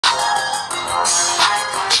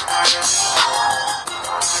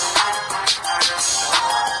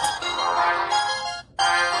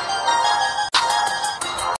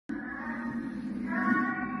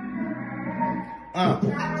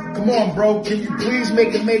bro, can you please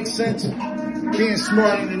make it make sense? Being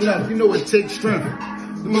smart ain't enough, you know it takes strength.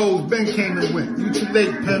 The hoes been came and went, you too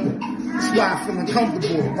late, pimp. That's why I feel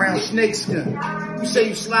uncomfortable around snakeskin. You say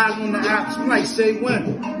you slide on the ops, I'm like, say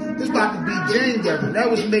when? This about to be January,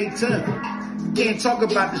 that was May 10th. You can't talk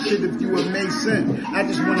about the shit if you a Mason. I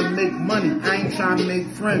just want to make money, I ain't trying to make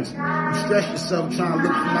friends. You stress yourself trying to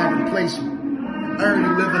look for my replacement.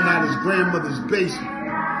 Already living out his grandmother's basement.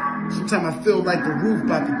 Sometimes I feel like the roof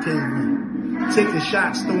about to cave in. Taking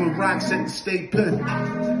shots, throwing rocks at the state pen.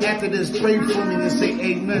 After this, pray for me and say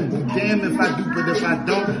amen. Damn if I do, but if I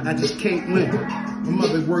don't, I just can't win. My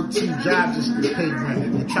mother worked 2 jobs just to pay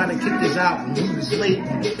rent. And try to kick us out when we was late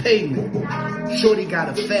on the pavement. Shorty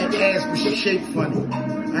got a fat ass, but she shaped funny.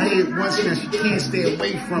 I hit it once and she can't stay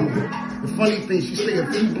away from me. The funny thing, she stay a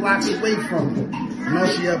few blocks away from me. And all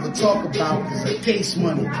she ever talk about is her case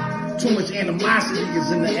money. Too much animosity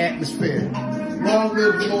is in the atmosphere. Long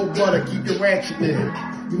live the old butter, keep your ratchet there.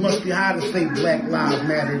 You must be high to think Black Lives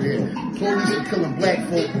Matter there. Police are killing black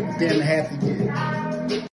folk damn half a year.